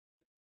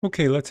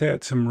Okay, let's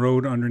add some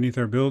road underneath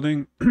our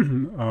building,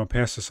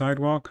 past the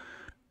sidewalk.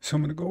 So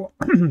I'm going to go,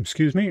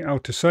 excuse me,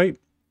 out to site,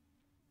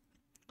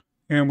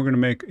 and we're going to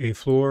make a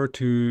floor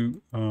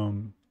to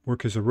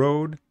work as a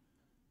road.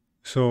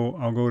 So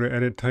I'll go to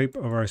edit type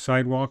of our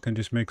sidewalk and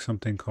just make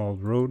something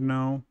called road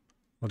now.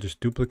 I'll just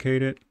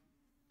duplicate it.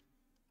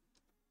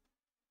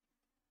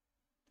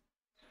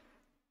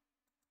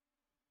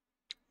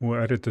 We'll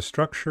edit the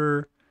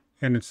structure,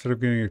 and instead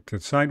of getting it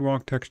to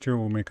sidewalk texture,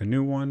 we'll make a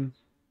new one.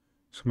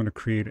 So I'm going to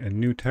create a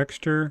new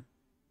texture,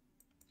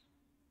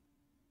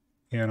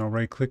 and I'll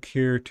right click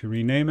here to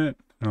rename it,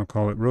 and I'll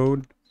call it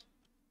road.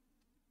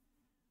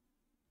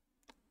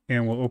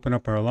 And we'll open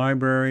up our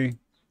library,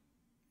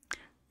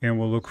 and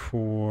we'll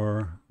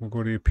go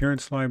to the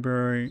appearance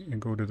library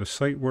and go to the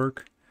site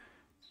work,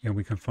 and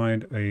we can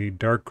find a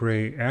dark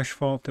gray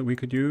asphalt that we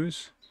could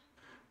use.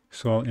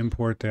 So I'll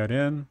import that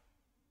in,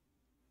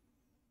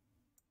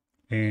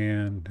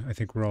 and I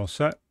think we're all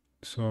set.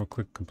 So I'll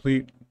click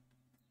complete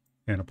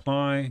and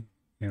apply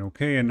and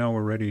okay. And now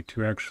we're ready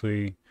to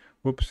actually,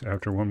 whoops,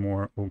 after one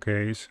more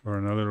okays or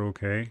another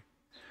okay,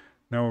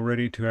 now we're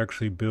ready to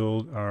actually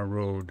build our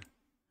road.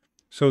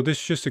 So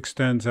this just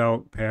extends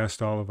out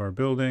past all of our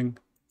building.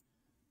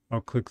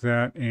 I'll click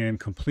that and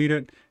complete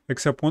it.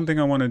 Except one thing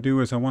I want to do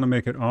is I want to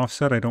make it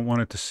offset. I don't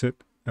want it to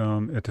sit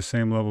at the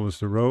same level as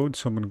the road.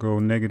 So I'm going to go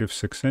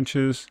 -6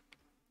 inches.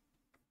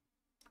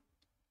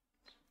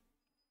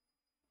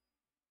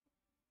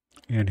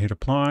 And hit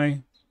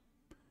apply.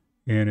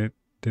 And it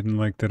didn't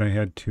like that I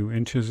had 2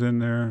 inches in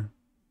there.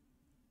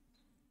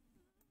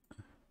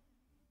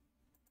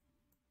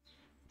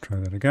 Try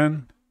that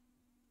again.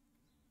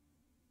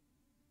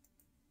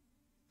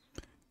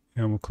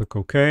 And we'll click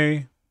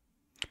OK.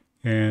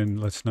 And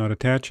let's not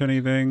attach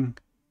anything.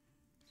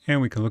 And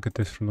we can look at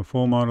this from the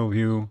full model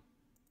view.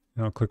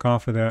 And I'll click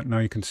off of that. Now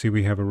you can see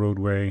we have a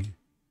roadway,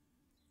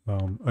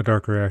 a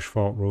darker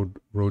asphalt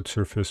road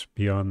surface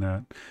beyond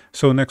that.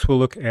 So next we'll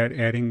look at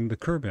adding the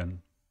curb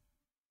in.